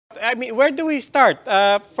I mean, where do we start?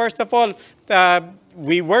 First of all,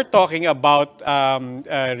 we were talking about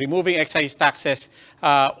removing excise taxes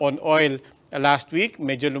on oil last week.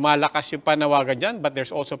 Medyo lumalakas yung panawagan dyan, but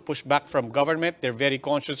there's also pushback from government. They're very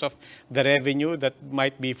conscious of the revenue that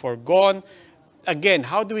might be foregone. Again,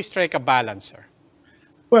 how do we strike a balance, sir?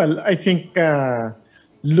 Well, I think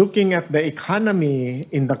looking at the economy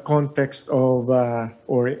in the context of,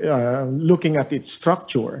 looking at its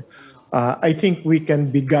structure, I think we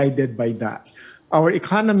can be guided by that. Our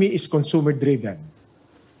economy is consumer-driven.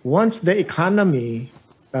 Once the economy's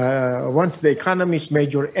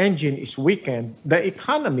major engine is weakened, the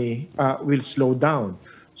economy will slow down.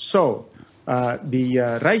 So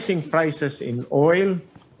the rising prices in oil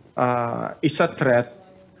is a threat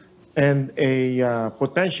and a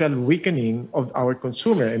potential weakening of our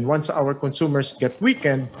consumer. And once our consumers get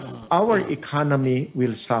weakened, our economy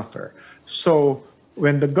will suffer. So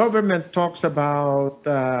when the government talks about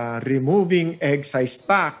removing excise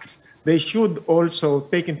tax, they should also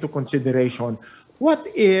take into consideration, what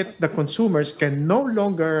if the consumers can no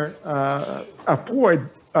longer afford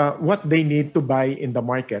what they need to buy in the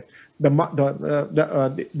market?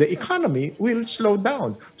 The economy will slow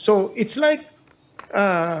down. So it's like,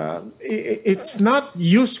 it's not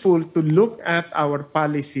useful to look at our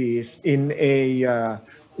policies in a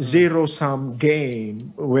zero-sum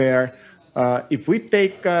game where if we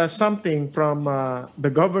take something from the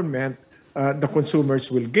government, the consumers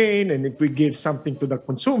will gain, and if we give something to the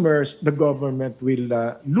consumers, the government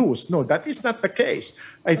will lose. No, that is not the case.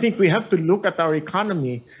 I think we have to look at our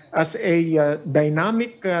economy as a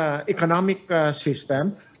dynamic economic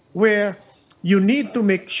system where you need to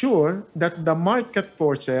make sure that the market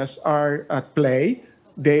forces are at play.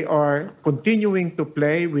 They are continuing to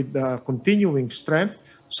play with continuing strength.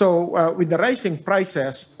 So with the rising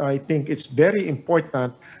prices, I think it's very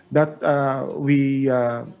important that we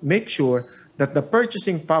make sure that the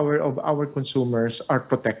purchasing power of our consumers are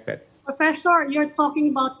protected. Professor, you're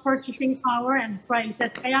talking about purchasing power and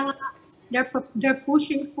prices. Kaya nga, they're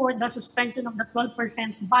pushing for the suspension of the 12%,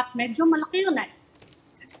 but medyo malaki yun eh.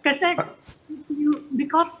 Kasi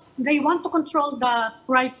because they want to control the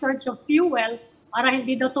price surge of fuel para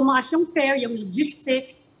hindi daw tumaas yung fare, yung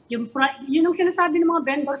logistics, yun ang sinasabi ng mga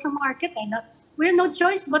vendors sa market eh, na we have no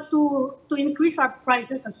choice but to increase our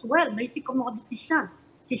prices as well. Basic commodities yan,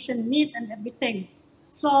 fish and meat and everything.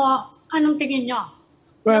 So, anong tingin nyo?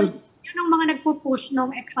 Well, yun ang mga nagpupush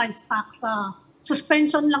ng excise tax,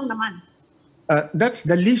 suspension lang naman. That's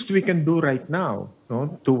the least we can do right now,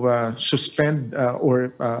 no? To suspend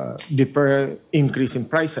or defer increase in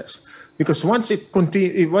prices. Because once it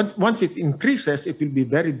increases, it will be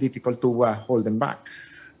very difficult to hold them back.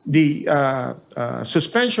 The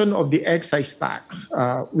suspension of the excise tax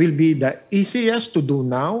will be the easiest to do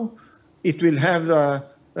now. It will have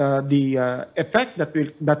the effect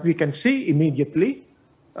that we can see immediately.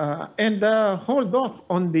 And hold off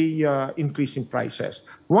on the increase in prices.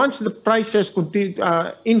 Once the prices continue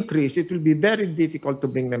increase, it will be very difficult to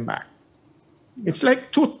bring them back. It's like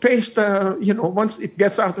toothpaste, once it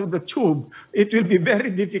gets out of the tube, it will be very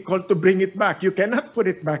difficult to bring it back. You cannot put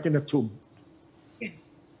it back in a tube. Yes.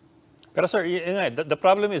 Pero sir, the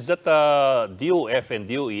problem is that DOF and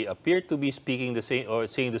DOE appear to be speaking the same or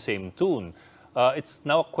saying the same tune. It's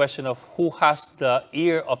now a question of who has the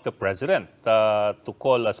ear of the president to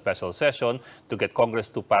call a special session to get Congress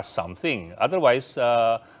to pass something. Otherwise,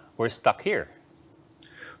 we're stuck here.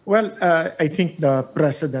 Well, I think the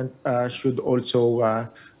president should also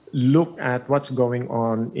look at what's going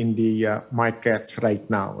on in the markets right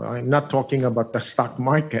now. I'm not talking about the stock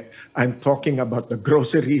market. I'm talking about the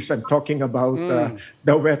groceries. I'm talking about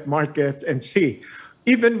the wet markets, and see,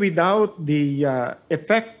 even without the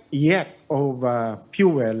effect yet of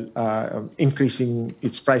fuel increasing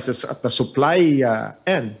its prices at the supply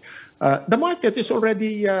end, the market is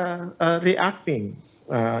already reacting,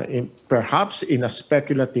 perhaps in a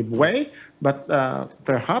speculative way, but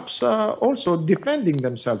perhaps also defending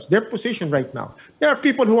themselves, their position right now. There are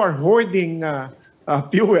people who are hoarding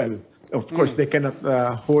fuel. Of course, they cannot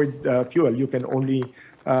hoard fuel. You can only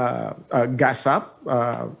gas up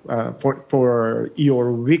for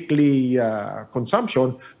your weekly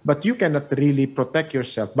consumption, but you cannot really protect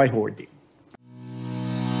yourself by hoarding.